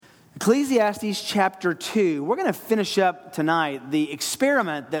Ecclesiastes chapter 2. We're going to finish up tonight the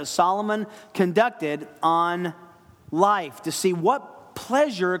experiment that Solomon conducted on life to see what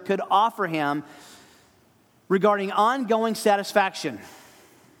pleasure could offer him regarding ongoing satisfaction.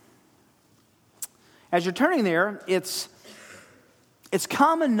 As you're turning there, it's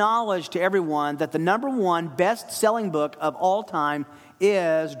common knowledge to everyone that the number one best-selling book of all time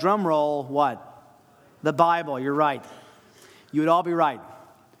is, drumroll, what? The Bible. You're right. You would all be right.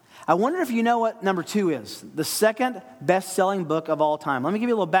 I wonder if you know what number 2 is. The second best-selling book of all time. Let me give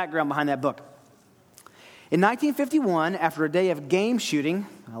you a little background behind that book. In 1951, after a day of game shooting,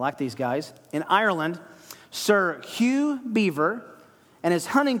 I like these guys, in Ireland, Sir Hugh Beaver and his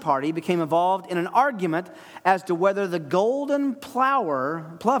hunting party became involved in an argument as to whether the golden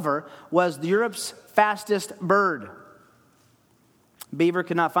plover was Europe's fastest bird. Beaver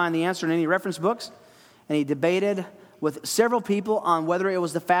could not find the answer in any reference books, and he debated with several people on whether it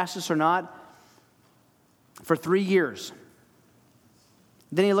was the fastest or not for 3 years.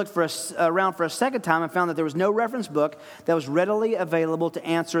 Then he looked around for a second time and found that there was no reference book that was readily available to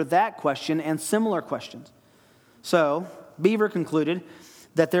answer that question and similar questions. So, Beaver concluded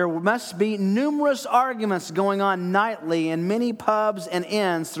that there must be numerous arguments going on nightly in many pubs and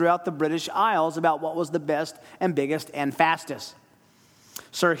inns throughout the British Isles about what was the best and biggest and fastest.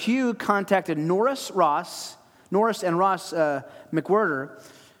 Sir Hugh contacted Norris and Ross McWhirter,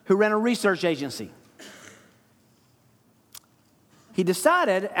 who ran a research agency. He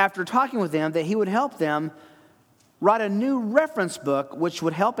decided, after talking with them, that he would help them write a new reference book which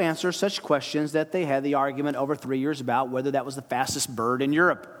would help answer such questions that they had the argument over 3 years about whether that was the fastest bird in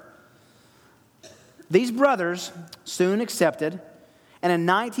Europe. These brothers soon accepted, and in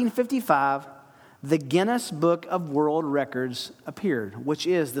 1955, the Guinness Book of World Records appeared, which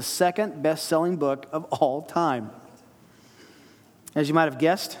is the second best-selling book of all time. As you might have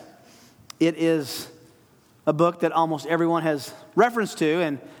guessed, it is a book that almost everyone has reference to,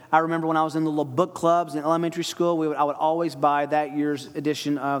 and I remember when I was in the little book clubs in elementary school, I would always buy that year's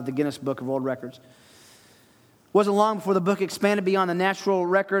edition of the Guinness Book of World Records. It wasn't long before the book expanded beyond the natural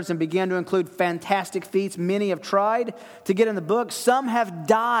records and began to include fantastic feats. Many have tried to get in the book. Some have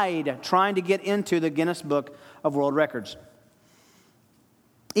died trying to get into the Guinness Book of World Records.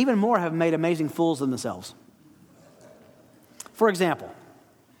 Even more have made amazing fools of themselves. For example,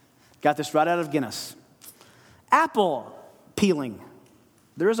 got this right out of Guinness. Apple peeling.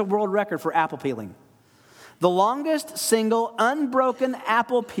 There is a world record for apple peeling. The longest single unbroken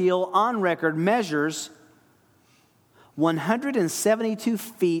apple peel on record measures 172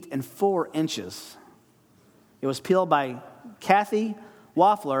 feet and 4 inches. It was peeled by Kathy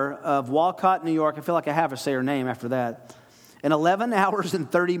Waffler of Walcott, New York. I feel like I have to say her name after that. In 11 hours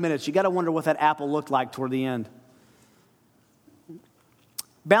and 30 minutes. You got to wonder what that apple looked like toward the end.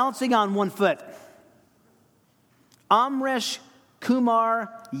 Balancing on 1 foot. Amresh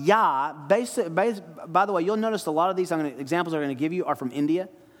Kumar Yah. By the way, you'll notice a lot of these examples I'm going to give you are from India.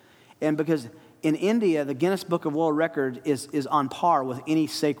 And because in India, the Guinness Book of World Record is on par with any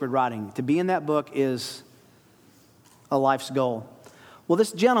sacred writing. To be in that book is a life's goal. Well,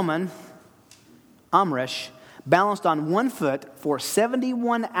 this gentleman, Amresh, balanced on 1 foot for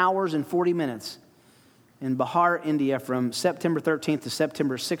 71 hours and 40 minutes in Bihar, India, from September 13th to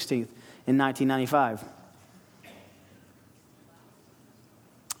September 16th in 1995.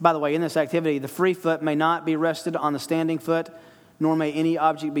 By the way, in this activity, the free foot may not be rested on the standing foot, nor may any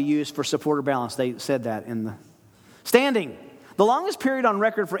object be used for support or balance. They said that in the standing. The longest period on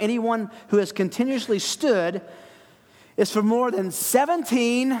record for anyone who has continuously stood is for more than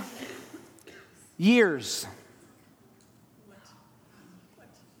 17 years.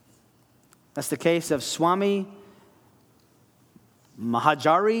 That's the case of Swami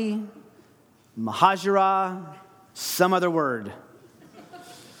Mahajara, some other word.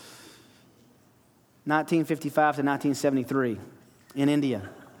 1955 to 1973 in India.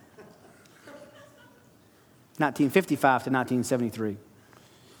 1955 to 1973.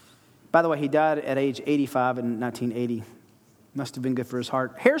 By the way, he died at age 85 in 1980. Must have been good for his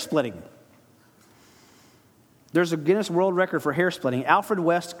heart. Hair splitting. There's a Guinness World Record for hair splitting. Alfred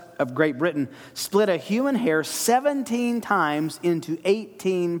West of Great Britain split a human hair 17 times into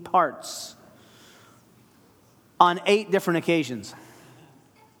 18 parts on 8 different occasions.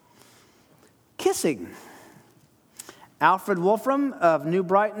 Kissing. Alfred Wolfram of New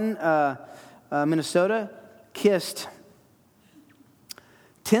Brighton, Minnesota, kissed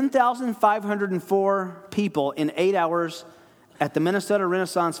 10,504 people in 8 hours at the Minnesota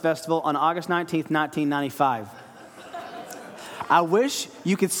Renaissance Festival on August 19th, 1995. I wish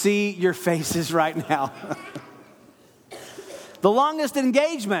you could see your faces right now. The longest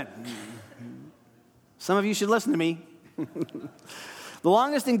engagement. Some of you should listen to me. The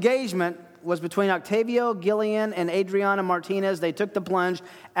longest engagement was between Octavio Gillian and Adriana Martinez. They took the plunge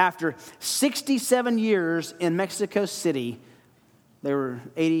after 67 years in Mexico City. They were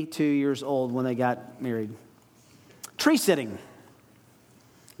 82 years old when they got married. Tree sitting.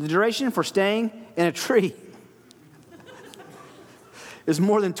 The duration for staying in a tree is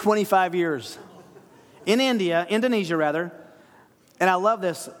more than 25 years. In Indonesia. And I love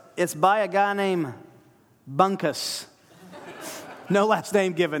this. It's by a guy named Bunkus. No last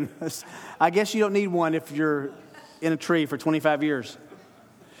name given. I guess you don't need one if you're in a tree for 25 years.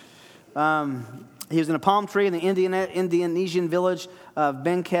 He was in a palm tree in the Indonesian village of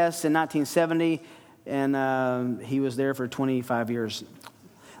Bengkes in 1970, and he was there for 25 years.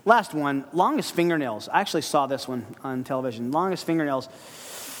 Last one, longest fingernails. I actually saw this one on television. Longest fingernails.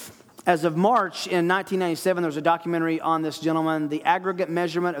 As of March in 1997, there was a documentary on this gentleman. The aggregate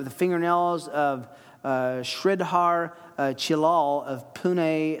measurement of the fingernails of Sridhar Chilal of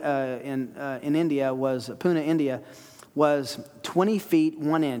Pune in India was 20 feet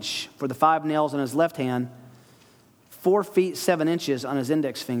 1 inch for the 5 nails on his left hand, 4 feet 7 inches on his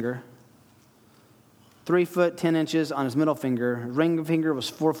index finger, 3 foot 10 inches on his middle finger. Ring finger was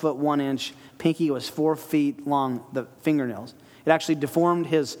 4 foot 1 inch. Pinky was 4 feet long. The fingernails. It actually deformed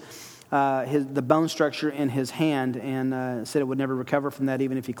the bone structure in his hand, and said it would never recover from that,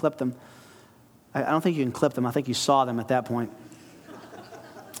 even if he clipped them. I don't think you can clip them. I think you saw them at that point.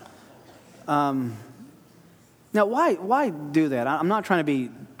 Now, why do that? I'm not trying to be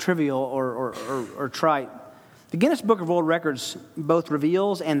trivial or trite. The Guinness Book of World Records both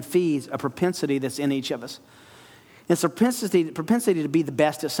reveals and feeds a propensity that's in each of us. It's a propensity to be the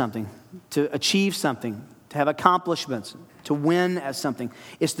best at something, to achieve something, to have accomplishments, to win at something.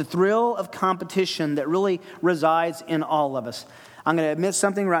 It's the thrill of competition that really resides in all of us. I'm going to admit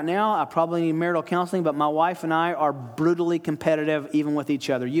something right now. I probably need marital counseling, but my wife and I are brutally competitive even with each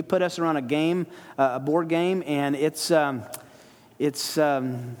other. You put us around a game, a board game, and it's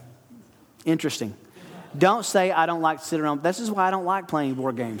interesting. Don't say I don't like to sit around. This is why I don't like playing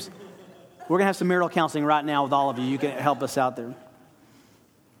board games. We're going to have some marital counseling right now with all of you. You can help us out there.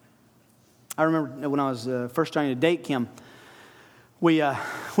 I remember when I was first trying to date Kim, we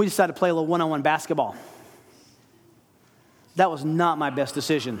decided to play a little one-on-one basketball. That was not my best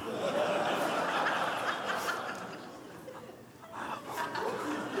decision.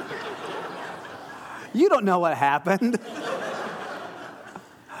 You don't know what happened.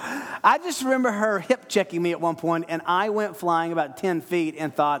 I just remember her hip checking me at one point, and I went flying about 10 feet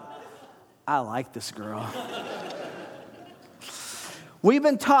and thought, I like this girl. We've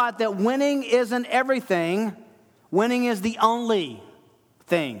been taught that winning isn't everything. Winning is the only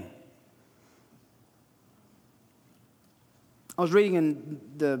thing. I was reading in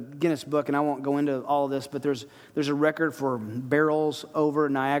the Guinness book, and I won't go into all of this, but there's a record for barrels over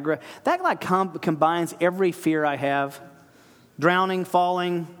Niagara. That combines every fear I have. Drowning,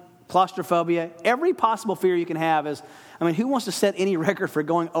 falling, claustrophobia. Every possible fear you can have is, who wants to set any record for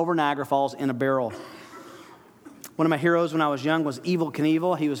going over Niagara Falls in a barrel? One of my heroes when I was young was Evel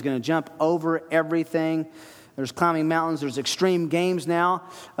Knievel. He was going to jump over everything. There's climbing mountains. There's extreme games now.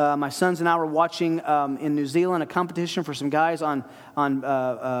 My sons and I were watching in New Zealand a competition for some guys on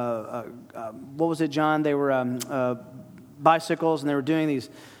what was it, John? They were bicycles, and they were doing these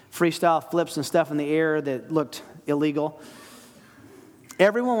freestyle flips and stuff in the air that looked illegal.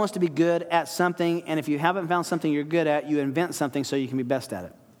 Everyone wants to be good at something, and if you haven't found something you're good at, you invent something so you can be best at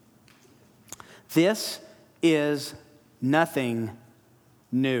it. This is nothing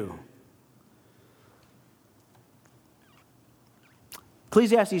new.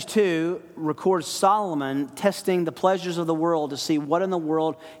 Ecclesiastes 2 records Solomon testing the pleasures of the world to see what in the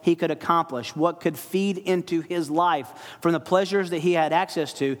world he could accomplish, what could feed into his life from the pleasures that he had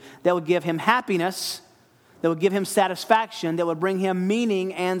access to that would give him happiness, that would give him satisfaction, that would bring him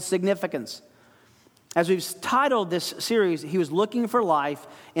meaning and significance. As we've titled this series, he was looking for life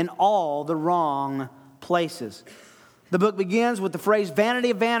in all the wrong places. The book begins with the phrase, vanity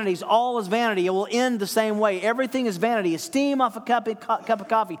of vanities, all is vanity. It will end the same way. Everything is vanity. A steam off a cup of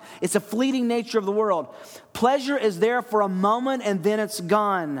coffee. It's a fleeting nature of the world. Pleasure is there for a moment and then it's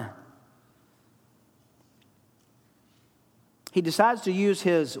gone. He decides to use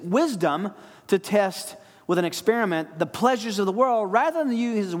his wisdom to test with an experiment the pleasures of the world rather than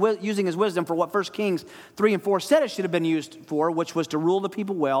using his wisdom for what 1 Kings 3 and 4 said it should have been used for, which was to rule the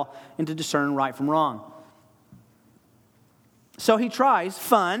people well and to discern right from wrong. So he tries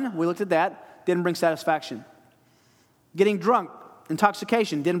fun. We looked at that. Didn't bring satisfaction. Getting drunk,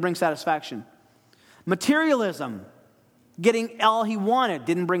 intoxication, didn't bring satisfaction. Materialism, Getting all he wanted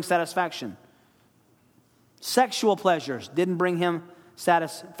didn't bring satisfaction. Sexual pleasures didn't bring him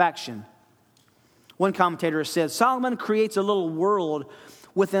satisfaction. One commentator said, Solomon creates a little world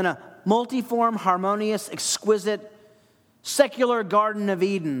within a multiform, harmonious, exquisite, secular Garden of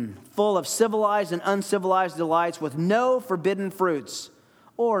Eden, full of civilized and uncivilized delights with no forbidden fruits,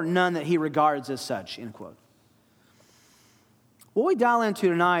 or none that he regards as such, end quote. What we dial into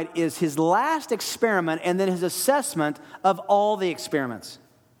tonight is his last experiment and then his assessment of all the experiments.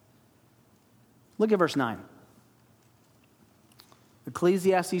 Look at verse 9.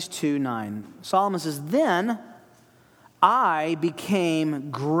 Ecclesiastes 2:9. Solomon says, Then I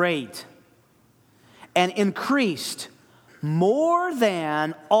became great and increased more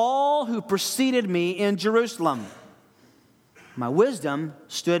than all who preceded me in Jerusalem. My wisdom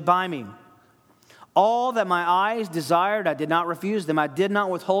stood by me. All that my eyes desired, I did not refuse them. I did not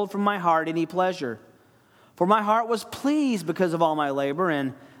withhold from my heart any pleasure. For my heart was pleased because of all my labor,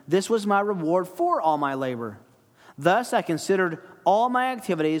 and this was my reward for all my labor. Thus I considered all my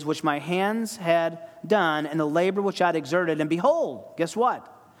activities which my hands had done, and the labor which I had exerted, and behold, guess what?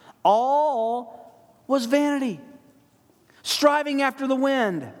 All was vanity, striving after the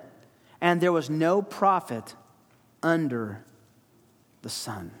wind, and there was no profit under the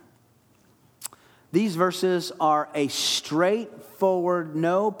sun. These verses are a straightforward,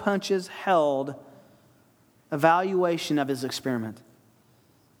 no punches held evaluation of his experiment.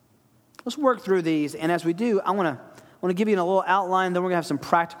 Let's work through these, and as we do, I want to give you a little outline, then we're going to have some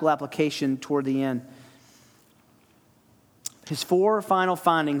practical application toward the end. His 4 final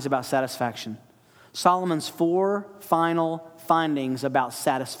findings about satisfaction. Solomon's 4 final findings about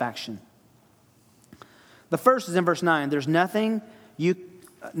satisfaction. The first is in verse 9. There's nothing you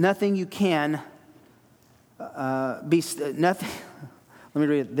can be. Nothing. Let me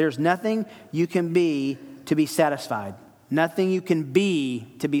read it. There's nothing you can be to be satisfied. Nothing you can be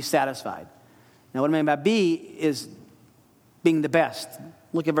to be satisfied. Now, what I mean by be is being the best.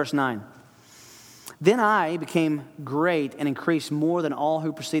 Look at verse 9. Then I became great and increased more than all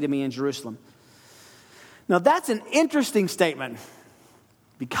who preceded me in Jerusalem. Now, that's an interesting statement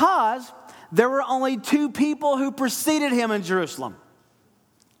because there were only 2 people who preceded him in Jerusalem.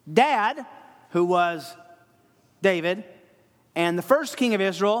 Dad, who was David, and the first king of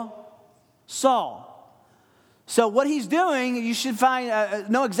Israel, Saul. So what he's doing, you should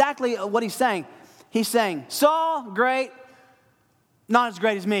know exactly what he's saying. He's saying, Saul, great, not as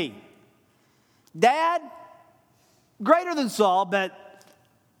great as me. Dad, greater than Saul, but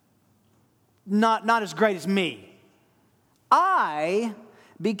not as great as me. I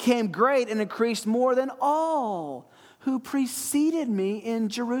became great and increased more than all who preceded me in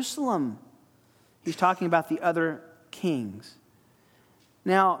Jerusalem. He's talking about the other kings.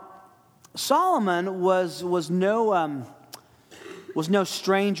 Now, Solomon was no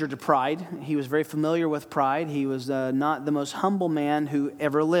stranger to pride. He was very familiar with pride. He was not the most humble man who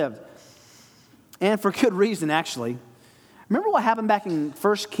ever lived. And for good reason, actually. Remember what happened back in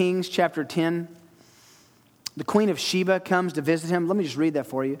 1 Kings chapter 10? The Queen of Sheba comes to visit him. Let me just read that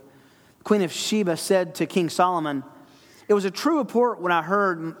for you. The Queen of Sheba said to King Solomon, "It was a true report when I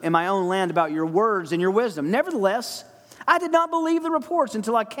heard in my own land about your words and your wisdom. Nevertheless, I did not believe the reports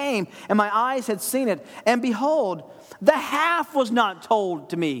until I came and my eyes had seen it. And behold, the half was not told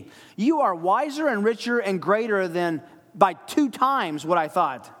to me. You are wiser and richer and greater than by 2 times what I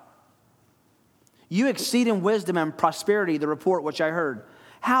thought. You exceed in wisdom and prosperity the report which I heard.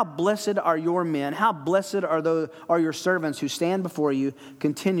 How blessed are your men, how blessed are your servants who stand before you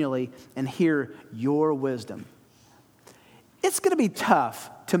continually and hear your wisdom." It's going to be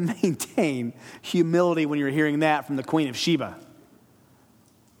tough to maintain humility when you're hearing that from the Queen of Sheba.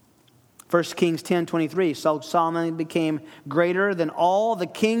 1 Kings 10:23, so Solomon became greater than all the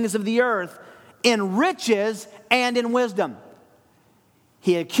kings of the earth in riches and in wisdom.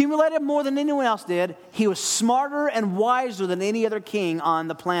 He accumulated more than anyone else did. He was smarter and wiser than any other king on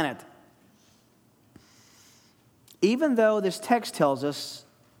the planet. Even though this text tells us,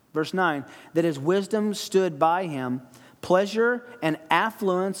 verse 9, that his wisdom stood by him, pleasure and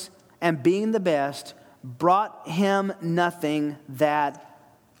affluence and being the best brought him nothing that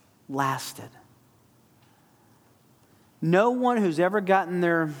lasted. No one who's ever gotten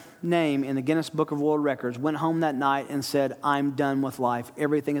their name in the Guinness Book of World Records went home that night and said, "I'm done with life.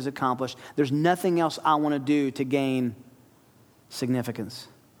 Everything is accomplished. There's nothing else I want to do to gain significance."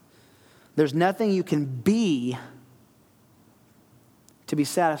 There's nothing you can be to be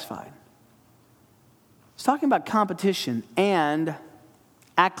satisfied. It's talking about competition and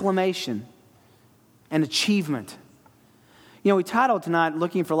acclamation and achievement. We titled tonight,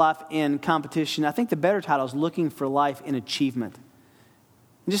 Looking for Life in Competition. I think the better title is Looking for Life in Achievement.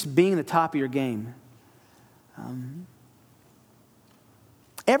 Just being the top of your game.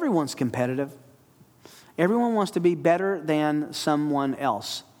 Everyone's competitive. Everyone wants to be better than someone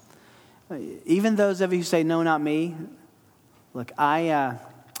else. Even those of you who say, no, not me. Look, I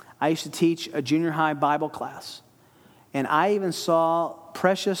used to teach a junior high Bible class. And I even saw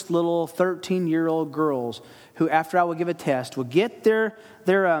precious little 13-year-old girls who, after I would give a test, would get their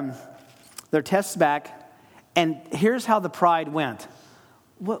tests back. And here's how the pride went.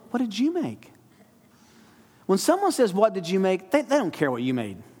 What did you make? When someone says, what did you make? They don't care what you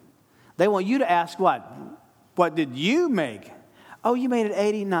made. They want you to ask what? What did you make? Oh, you made it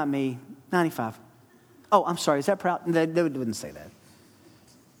 80? Not me. 95. Oh, I'm sorry. Is that proud? They wouldn't say that.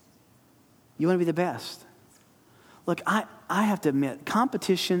 You want to be the best. Look, I have to admit,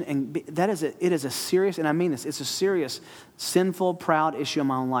 competition, it is a serious, and I mean this, it's a serious, sinful, proud issue in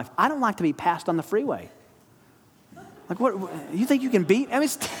my own life. I don't like to be passed on the freeway. Like, what you think you can beat? I mean,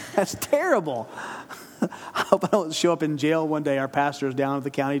 that's terrible. I hope I don't show up in jail one day. Our pastor is down at the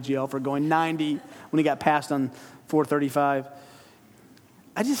county jail for going 90 when he got passed on 435.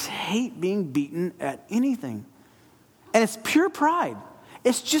 I just hate being beaten at anything. And it's pure pride.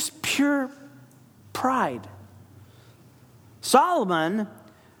 It's just pure pride. Solomon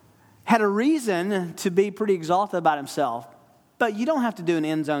had a reason to be pretty exalted about himself, but you don't have to do an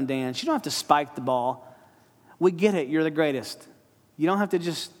end zone dance. You don't have to spike the ball. We get it. You're the greatest. You don't have to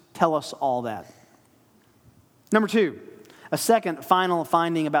just tell us all that. Number 2, a second final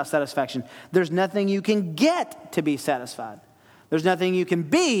finding about satisfaction. There's nothing you can get to be satisfied. There's nothing you can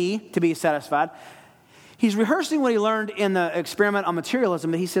be to be satisfied. He's rehearsing what he learned in the experiment on materialism,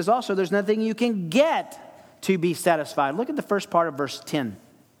 but he says also there's nothing you can get to be satisfied. Look at the first part of verse 10.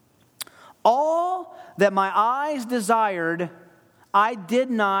 All that my eyes desired, I did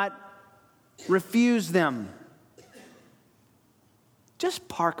not refuse them. Just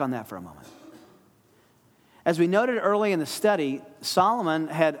park on that for a moment. As we noted early in the study, Solomon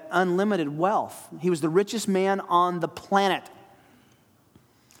had unlimited wealth. He was the richest man on the planet.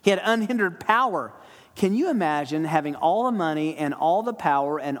 He had unhindered power. Can you imagine having all the money and all the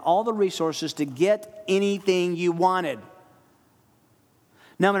power and all the resources to get anything you wanted?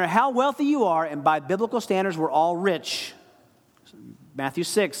 No matter how wealthy you are, and by biblical standards, we're all rich. Matthew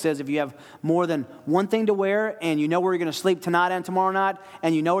 6 says if you have more than one thing to wear and you know where you're going to sleep tonight and tomorrow night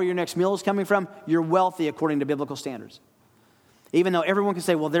and you know where your next meal is coming from, you're wealthy according to biblical standards. Even though everyone can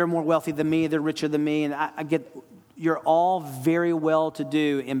say, well, they're more wealthy than me, they're richer than me, and I get, you're all very well to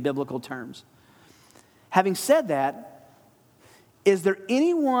do in biblical terms. Having said that, is there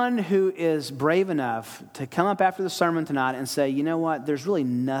anyone who is brave enough to come up after the sermon tonight and say, you know what, there's really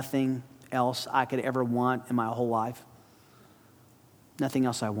nothing else I could ever want in my whole life? Nothing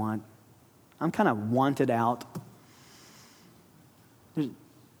else I want. I'm kind of wanted out.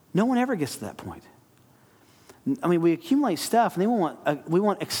 No one ever gets to that point. I mean, we accumulate stuff, and we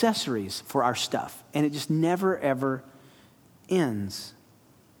want accessories for our stuff, and it just never, ever ends.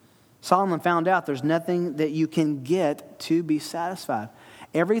 Solomon found out there's nothing that you can get to be satisfied.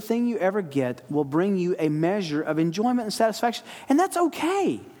 Everything you ever get will bring you a measure of enjoyment and satisfaction, and that's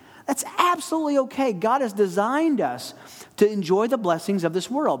okay. That's absolutely okay. God has designed us to enjoy the blessings of this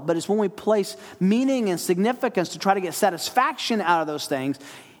world. But it's when we place meaning and significance to try to get satisfaction out of those things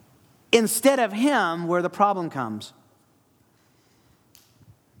instead of Him where the problem comes.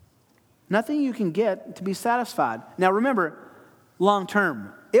 Nothing you can get to be satisfied. Now remember, long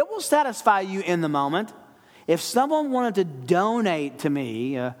term, it will satisfy you in the moment. If someone wanted to donate to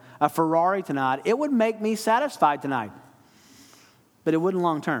me a Ferrari tonight, it would make me satisfied tonight. But it wouldn't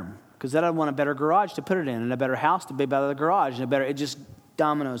long term, because then I'd want a better garage to put it in, and a better house to be by the garage, and it just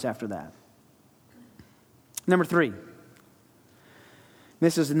dominoes after that. Number 3.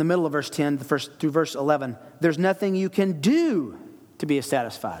 This is in the middle of verse 10 through verse 11. There's nothing you can do to be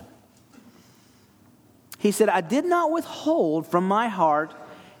satisfied. He said, I did not withhold from my heart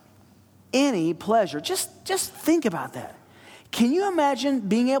any pleasure. Just think about that. Can you imagine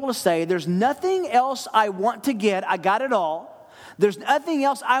being able to say, there's nothing else I want to get, I got it all. There's nothing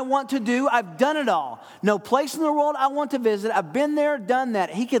else I want to do. I've done it all. No place in the world I want to visit. I've been there, done that.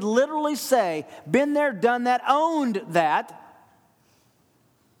 He could literally say, been there, done that, owned that.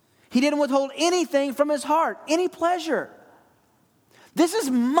 He didn't withhold anything from his heart, any pleasure. This is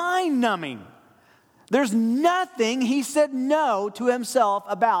mind-numbing. There's nothing he said no to himself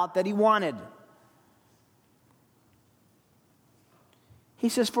about that he wanted. He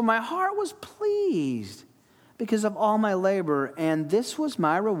says, for my heart was pleased because of all my labor, and this was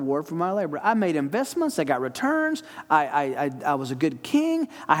my reward for my labor. I made investments, I got returns, I was a good king,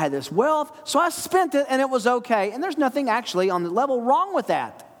 I had this wealth, so I spent it and it was okay. And there's nothing actually on the level wrong with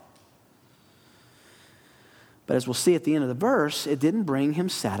that. But as we'll see at the end of the verse, it didn't bring him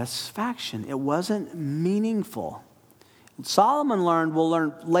satisfaction. It wasn't meaningful. Solomon we'll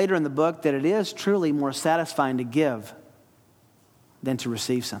learn later in the book, that it is truly more satisfying to give than to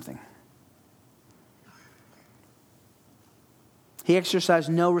receive something. He exercised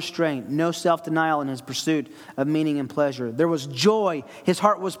no restraint, no self-denial in his pursuit of meaning and pleasure. There was joy. His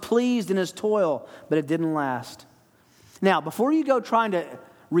heart was pleased in his toil, but it didn't last. Now, before you go trying to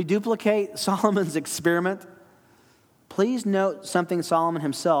reduplicate Solomon's experiment, please note something Solomon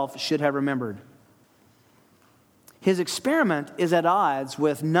himself should have remembered. His experiment is at odds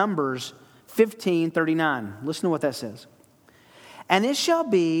with Numbers 15:39. Listen to what that says. And it shall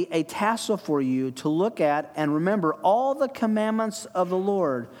be a tassel for you to look at and remember all the commandments of the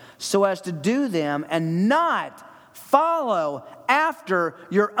Lord, so as to do them and not follow after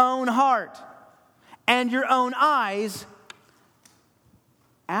your own heart and your own eyes,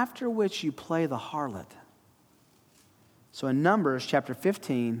 after which you play the harlot. So in Numbers chapter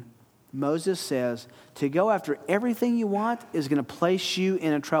 15, Moses says to go after everything you want is going to place you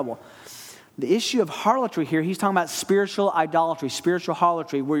in a trouble. The issue of harlotry here, he's talking about spiritual idolatry, spiritual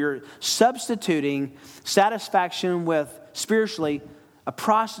harlotry, where you're substituting satisfaction with, spiritually, a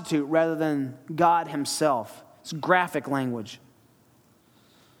prostitute rather than God himself. It's graphic language.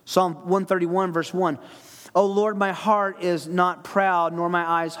 Psalm 131, verse 1. O Lord, my heart is not proud, nor my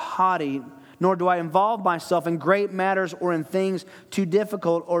eyes haughty, nor do I involve myself in great matters or in things too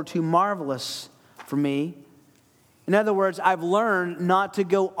difficult or too marvelous for me. In other words, I've learned not to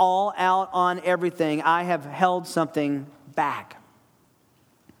go all out on everything. I have held something back.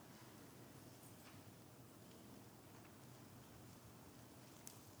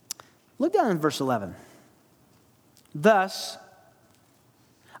 Look down in verse 11. Thus,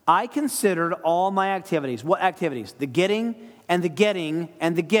 I considered all my activities. What activities? The getting and the getting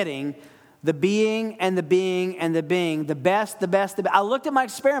and the getting. The being and the being and the being, the best, the best, the best. I looked at my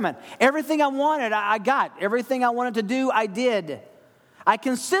experiment. Everything I wanted, I got. Everything I wanted to do, I did. I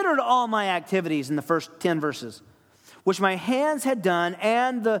considered all my activities in the first 10 verses, which my hands had done,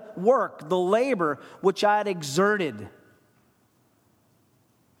 and the work, the labor, which I had exerted.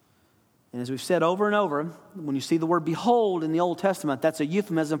 And as we've said over and over, when you see the word behold in the Old Testament, that's a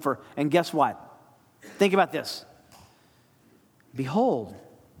euphemism for, and guess what? Think about this. Behold.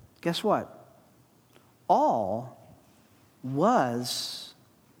 Guess what? All was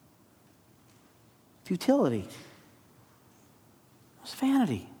futility. It was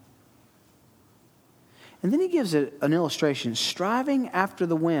vanity. And then he gives it an illustration. Striving after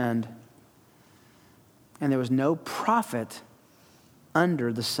the wind, and there was no profit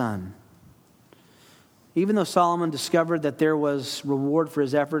under the sun. Even though Solomon discovered that there was reward for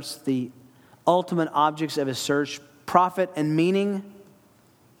his efforts, the ultimate objects of his search, profit and meaning,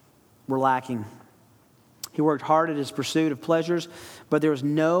 were lacking. He worked hard at his pursuit of pleasures, but there were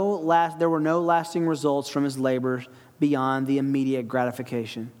no lasting results from his labor beyond the immediate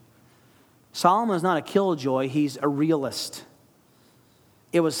gratification. Solomon is not a killjoy, he's a realist.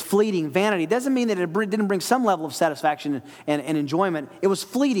 It was fleeting. Vanity doesn't mean that it didn't bring some level of satisfaction and enjoyment. It was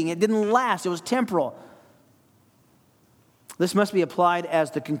fleeting. It didn't last. It was temporal. This must be applied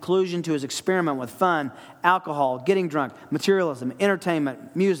as the conclusion to his experiment with fun, alcohol, getting drunk, materialism,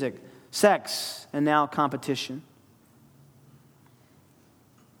 entertainment, music, sex, and now competition.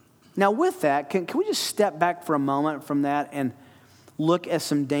 Now with that, can we just step back for a moment from that and look at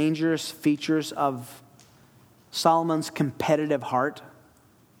some dangerous features of Solomon's competitive heart?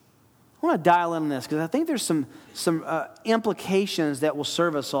 I want to dial in on this because I think there's some implications that will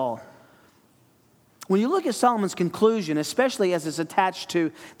serve us all. When you look at Solomon's conclusion, especially as it's attached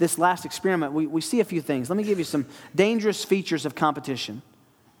to this last experiment, we see a few things. Let me give you some dangerous features of competition.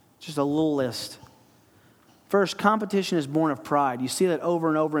 Just a little list. First, competition is born of pride. You see that over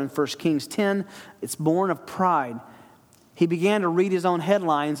and over in 1 Kings 10. It's born of pride. He began to read his own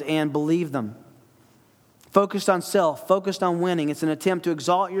headlines and believe them. Focused on self, focused on winning. It's an attempt to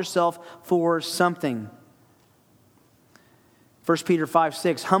exalt yourself for something. 1 Peter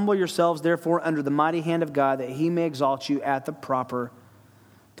 5:6, humble yourselves therefore under the mighty hand of God, that he may exalt you at the proper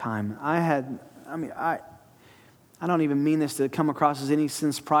time. I don't even mean this to come across as any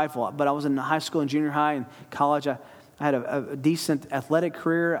sense prideful, but I was in high school and junior high and college. I had a decent athletic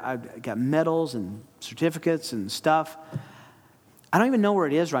career. I got medals and certificates and stuff. I don't even know where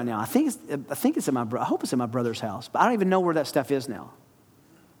it is right now. I think it's at I hope it's at my brother's house, but I don't even know where that stuff is now.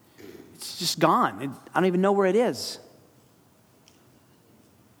 it's just gone. I don't even know where it is.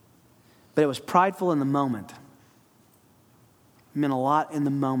 But it was prideful in the moment. It meant a lot in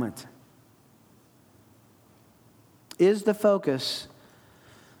the moment. Is the focus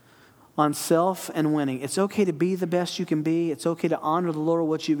on self and winning? It's okay to be the best you can be. It's okay to honor the Lord with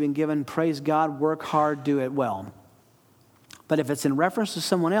what you've been given. Praise God, work hard, do it well. But if it's in reference to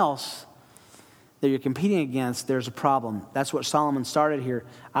someone else that you're competing against, there's a problem. That's what Solomon started here.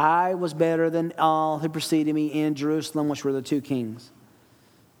 I was better than all who preceded me in Jerusalem, which were the two kings.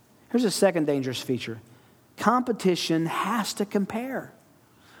 Here's a second dangerous feature. Competition has to compare.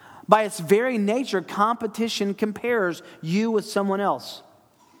 By its very nature, competition compares you with someone else.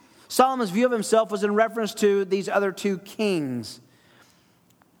 Solomon's view of himself was in reference to these other two kings.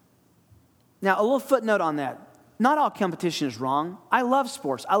 Now, a little footnote on that. Not all competition is wrong. I love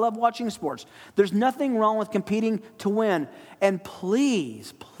sports. I love watching sports. There's nothing wrong with competing to win. And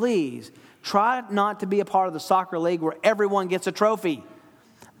please, please, try not to be a part of the soccer league where everyone gets a trophy.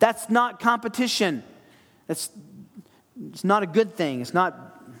 That's not competition. It's not a good thing. It's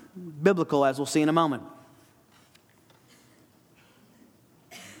not biblical, as we'll see in a moment.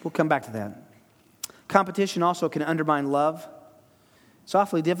 We'll come back to that. Competition also can undermine love. It's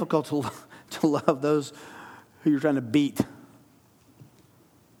awfully difficult to love those who you're trying to beat.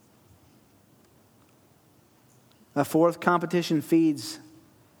 A fourth, competition feeds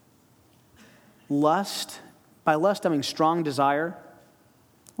lust. By lust, I mean strong desire.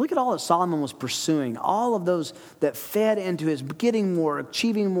 Look at all that Solomon was pursuing. All of those that fed into his getting more,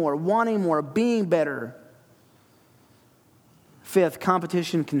 achieving more, wanting more, being better. Fifth,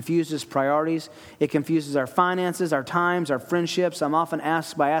 competition confuses priorities. It confuses our finances, our times, our friendships. I'm often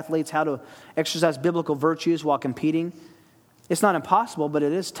asked by athletes how to exercise biblical virtues while competing. It's not impossible, but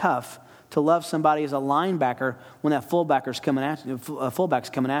it is tough to love somebody as a linebacker when that fullback's coming at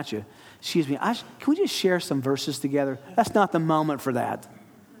you. Excuse me, can we just share some verses together? That's not the moment for that.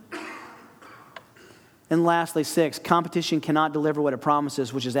 And lastly, 6, competition cannot deliver what it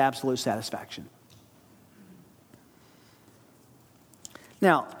promises, which is absolute satisfaction.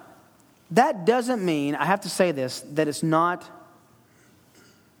 Now, that doesn't mean, I have to say this, that it's not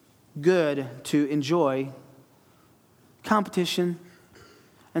good to enjoy competition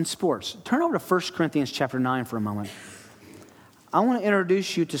and sports. Turn over to 1 Corinthians chapter 9 for a moment. I want to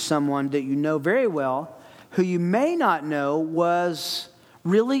introduce you to someone that you know very well, who you may not know was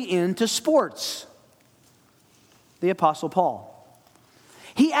really into sports. The Apostle Paul.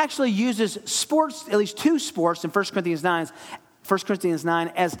 He actually uses sports, at least 2 sports in 1 Corinthians 9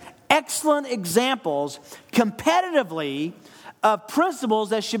 as excellent examples competitively of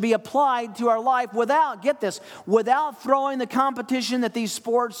principles that should be applied to our life without throwing the competition that these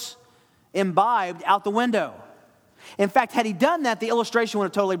sports imbibed out the window. In fact, had he done that, the illustration would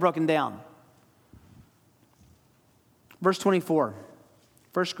have totally broken down. Verse 24,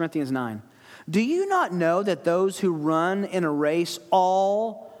 1 Corinthians 9. Do you not know that those who run in a race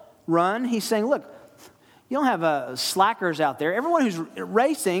all run? He's saying, look, you don't have slackers out there. Everyone who's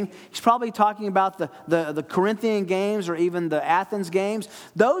racing, he's probably talking about the Corinthian games or even the Athens games.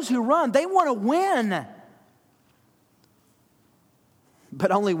 Those who run, they want to win.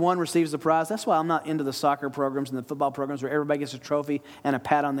 But only one receives the prize. That's why I'm not into the soccer programs and the football programs where everybody gets a trophy and a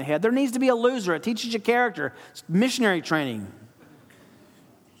pat on the head. There needs to be a loser. It teaches you character. It's missionary training.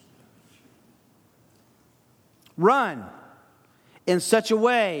 Run in such a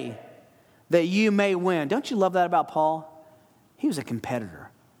way that you may win. Don't you love that about Paul? He was a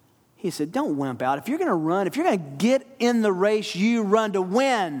competitor. He said, don't wimp out. If you're going to run, if you're going to get in the race, you run to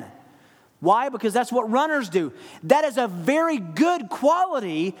win. Why? Because that's what runners do. That is a very good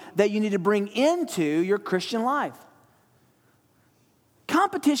quality that you need to bring into your Christian life.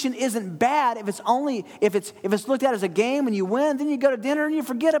 Competition isn't bad if it's looked at as a game and you win, then you go to dinner and you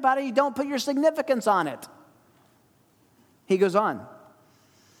forget about it. You don't put your significance on it. He goes on.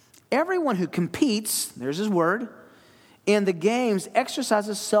 Everyone who competes, there's his word, in the games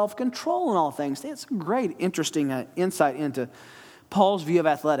exercises self-control in all things. That's a great, interesting insight into Paul's view of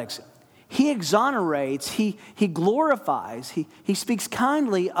athletics. He exonerates, he glorifies, he speaks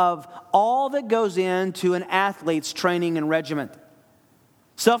kindly of all that goes into an athlete's training and regiment.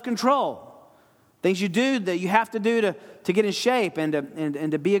 Self-control. Things you do that you have to do to get in shape and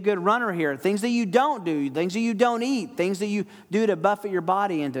to be a good runner here. Things that you don't do, things that you don't eat, things that you do to buffet your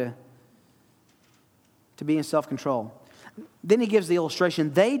body and to be in self-control. Then he gives the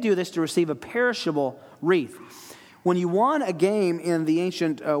illustration. They do this to receive a perishable wreath. When you won a game in the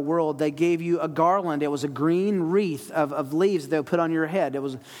ancient world, they gave you a garland. It was a green wreath of leaves that they would put on your head. It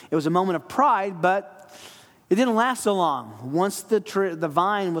was a moment of pride, but It didn't last so long. Once the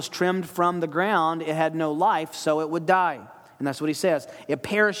vine was trimmed from the ground, it had no life, so it would die. And that's what he says. It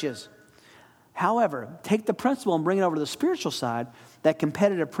perishes. However, take the principle and bring it over to the spiritual side, that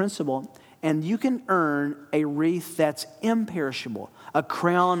competitive principle, and you can earn a wreath that's imperishable, a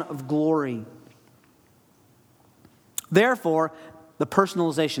crown of glory. Therefore, the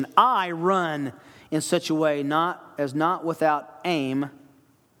personalization, I run in such a way not without aim.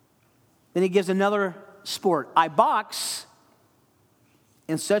 Then he gives another sport. I box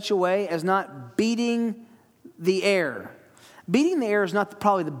in such a way as not beating the air. Beating the air is not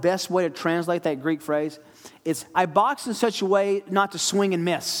probably the best way to translate that Greek phrase. It's I box in such a way not to swing and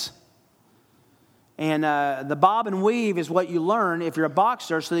miss. And the bob and weave is what you learn if you're a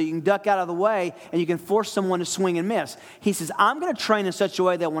boxer, so that you can duck out of the way and you can force someone to swing and miss. He says, I'm going to train in such a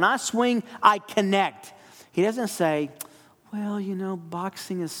way that when I swing, I connect. He doesn't say, well,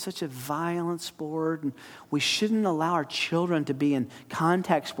 boxing is such a violent sport, and we shouldn't allow our children to be in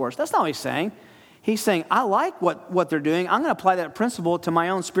contact sports. That's not what he's saying. He's saying, I like what they're doing. I'm going to apply that principle to my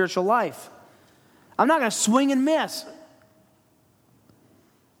own spiritual life. I'm not going to swing and miss.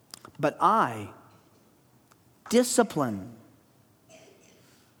 But I discipline.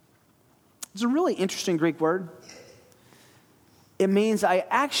 It's a really interesting Greek word. It means I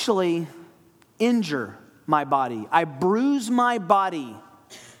actually injure my body. I bruise my body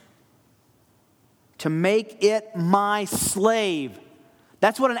to make it my slave.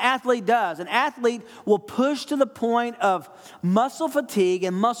 That's what an athlete does. An athlete will push to the point of muscle fatigue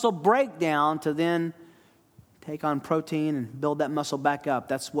and muscle breakdown to then take on protein and build that muscle back up.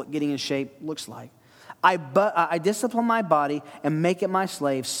 That's what getting in shape looks like. I discipline my body and make it my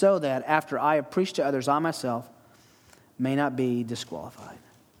slave so that after I have preached to others, I myself may not be disqualified.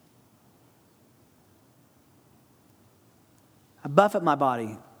 I buffet my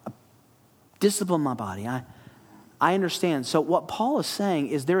body. I discipline my body. I understand. So what Paul is saying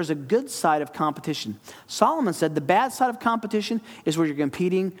is there is a good side of competition. Solomon said the bad side of competition is where you're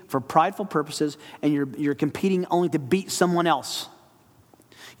competing for prideful purposes and you're competing only to beat someone else.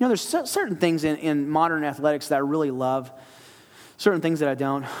 There's certain things in modern athletics that I really love, certain things that I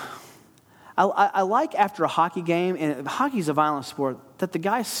don't. I like after a hockey game, and hockey's a violent sport, that the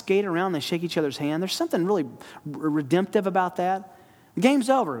guys skate around and they shake each other's hand. There's something really redemptive about that. The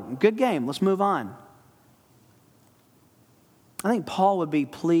game's over. Good game. Let's move on. I think Paul would be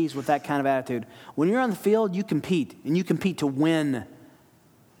pleased with that kind of attitude. When you're on the field, you compete, and you compete to win.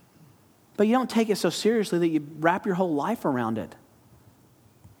 But you don't take it so seriously that you wrap your whole life around it.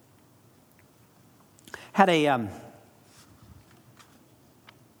 Had a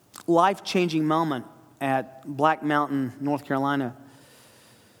life-changing moment at Black Mountain, North Carolina.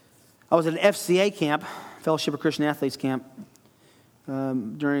 I was at an FCA camp, Fellowship of Christian Athletes camp,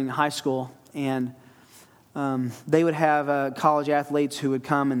 during high school, and they would have college athletes who would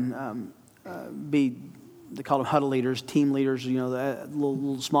come and be, they called them huddle leaders, team leaders, the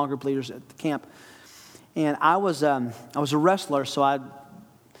little small group leaders at the camp. And I was a wrestler, so I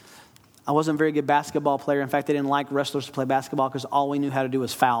wasn't a very good basketball player. In fact, they didn't like wrestlers to play basketball because all we knew how to do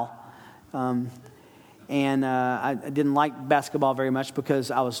was foul. And I didn't like basketball very much because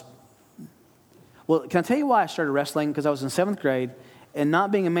can I tell you why I started wrestling? Because I was in 7th grade, and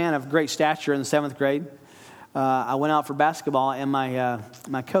not being a man of great stature in the 7th grade, I went out for basketball, and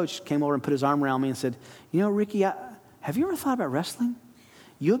my coach came over and put his arm around me and said, Ricky, have you ever thought about wrestling?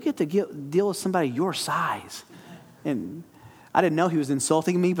 You'll get to deal with somebody your size. And I didn't know he was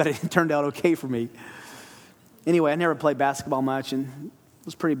insulting me, but it turned out okay for me. Anyway, I never played basketball much, and it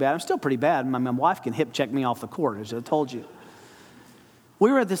was pretty bad. I'm still pretty bad. My wife can hip check me off the court, as I told you.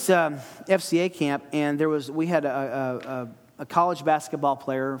 We were at this FCA camp, and we had a college basketball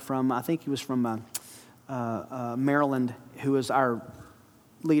player from, I think he was from Maryland, who was our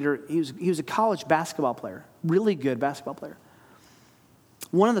leader. He was a college basketball player, really good basketball player.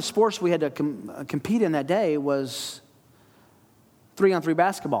 One of the sports we had to compete in that day was 3-on-3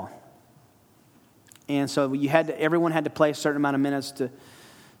 basketball. And so everyone had to play a certain amount of minutes to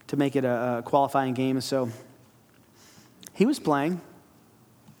make it a qualifying game. And so he was playing.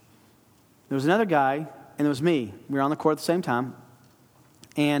 There was another guy, and there was me. We were on the court at the same time.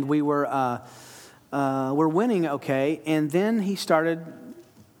 And we were winning okay. And then he started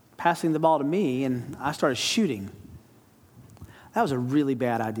passing the ball to me, and I started shooting. That was a really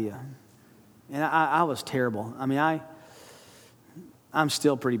bad idea. And I was terrible. I mean, I'm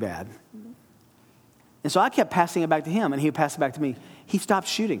still pretty bad. And so I kept passing it back to him, and he would pass it back to me. He stopped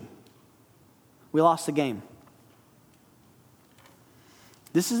shooting. We lost the game.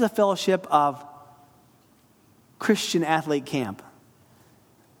 This is a fellowship of Christian athlete camp.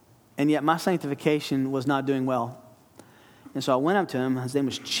 And yet my sanctification was not doing well. And so I went up to him. His name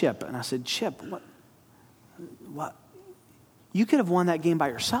was Chip. And I said, Chip, what? You could have won that game by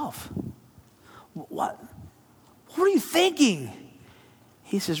yourself. What were you thinking?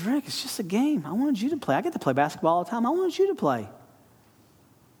 He says, Rick, it's just a game. I wanted you to play. I get to play basketball all the time. I wanted you to play.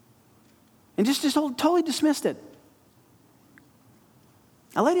 And just totally dismissed it.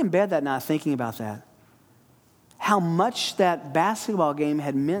 I laid in bed that night thinking about that. How much that basketball game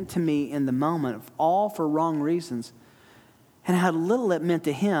had meant to me in the moment, all for wrong reasons, and how little it meant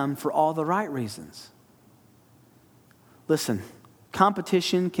to him for all the right reasons. Listen,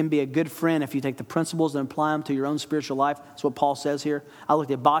 competition can be a good friend if you take the principles and apply them to your own spiritual life. That's what Paul says here. I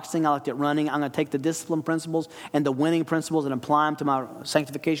looked at boxing, I looked at running. I'm going to take the discipline principles and the winning principles and apply them to my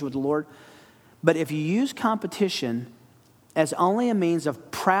sanctification with the Lord. But if you use competition as only a means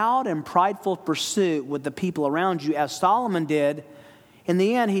of proud and prideful pursuit with the people around you, as Solomon did, in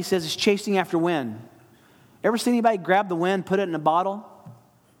the end, he says, it's chasing after wind. Ever seen anybody grab the wind, put it in a bottle?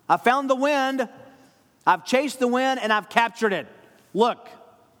 I found the wind, I've chased the wind, and I've captured it. Look,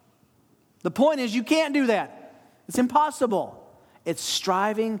 the point is you can't do that. It's impossible. It's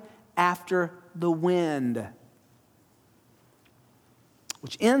striving after the wind.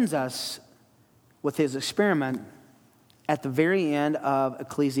 Which ends us with his experiment at the very end of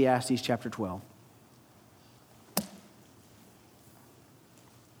Ecclesiastes chapter 12.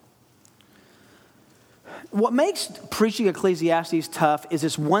 What makes preaching Ecclesiastes tough is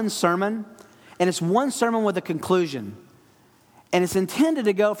it's one sermon, and it's one sermon with a conclusion. And it's intended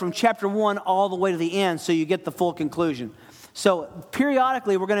to go from chapter 1 all the way to the end so you get the full conclusion. So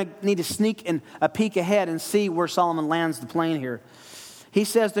periodically we're going to need to sneak a peek ahead and see where Solomon lands the plane here. He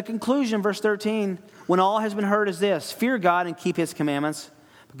says the conclusion, verse 13, when all has been heard is this: fear God and keep his commandments,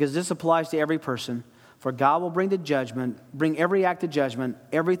 because this applies to every person. For God will bring every act to judgment,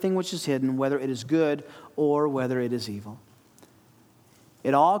 everything which is hidden, whether it is good or whether it is evil.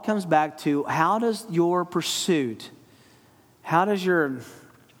 It all comes back to how does your pursuit, how does your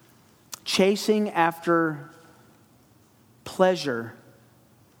chasing after pleasure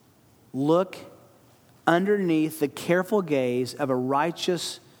look underneath the careful gaze of a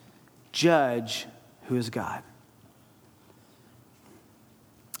righteous judge who is God?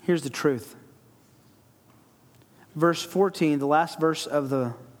 Here's the truth. Verse 14, the last verse of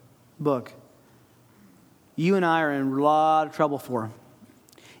the book, you and I are in a lot of trouble for.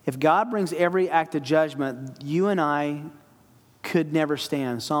 If God brings every act of judgment, you and I could never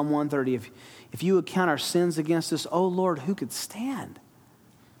stand. Psalm 130, if you would count our sins against us, oh Lord, who could stand?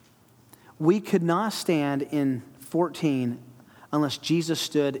 We could not stand in 14 unless Jesus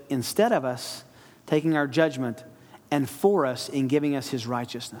stood instead of us, taking our judgment, and for us in giving us his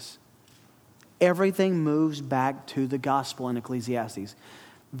righteousness. Everything moves back to the gospel in Ecclesiastes.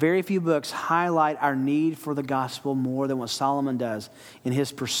 Very few books highlight our need for the gospel more than what Solomon does in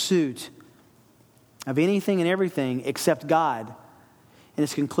his pursuit of anything and everything except God. And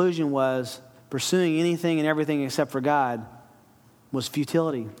his conclusion was pursuing anything and everything except for God was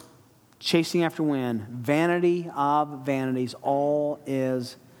futility. Chasing after wind, vanity of vanities, all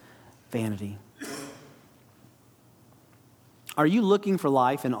is vanity. Are you looking for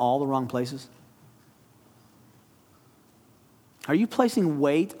life in all the wrong places? Are you placing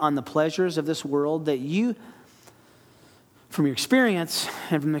weight on the pleasures of this world that you, from your experience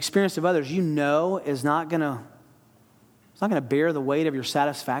and from the experience of others, you know is not going to bear the weight of your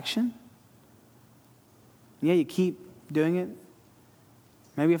satisfaction? And yet you keep doing it.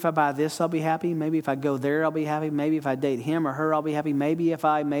 Maybe if I buy this, I'll be happy. Maybe if I go there, I'll be happy. Maybe if I date him or her, I'll be happy. Maybe if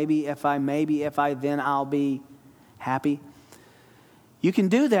I, then I'll be happy. You can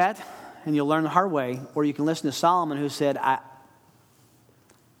do that, and you'll learn the hard way, or you can listen to Solomon, who said,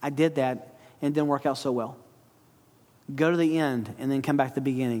 I did that, and it didn't work out so well. Go to the end, and then come back to the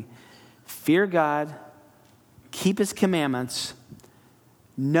beginning. Fear God, keep his commandments,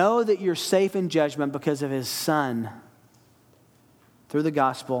 know that you're safe in judgment because of his Son through the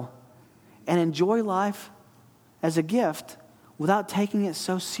gospel, and enjoy life as a gift without taking it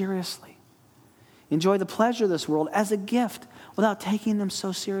so seriously. Enjoy the pleasure of this world as a gift without taking them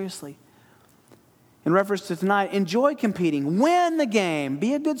so seriously. In reference to tonight, enjoy competing. Win the game.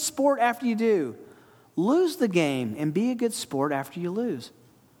 Be a good sport after you do. Lose the game and be a good sport after you lose.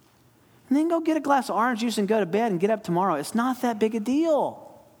 And then go get a glass of orange juice and go to bed and get up tomorrow. It's not that big a deal.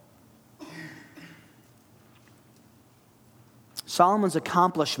 Solomon's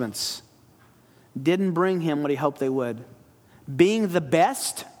accomplishments didn't bring him what he hoped they would. Being the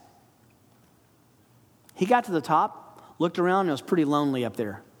best, he got to the top, looked around, and it was pretty lonely up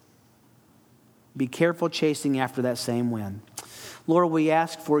there. Be careful chasing after that same wind. Lord, we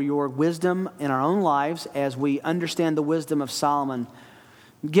ask for your wisdom in our own lives as we understand the wisdom of Solomon.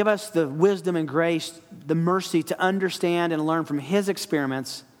 Give us the wisdom and grace, the mercy to understand and learn from his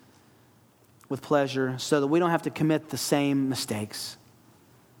experiments with pleasure so that we don't have to commit the same mistakes.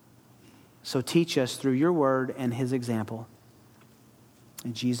 So teach us through your word and his example.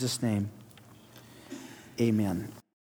 In Jesus' name, amen.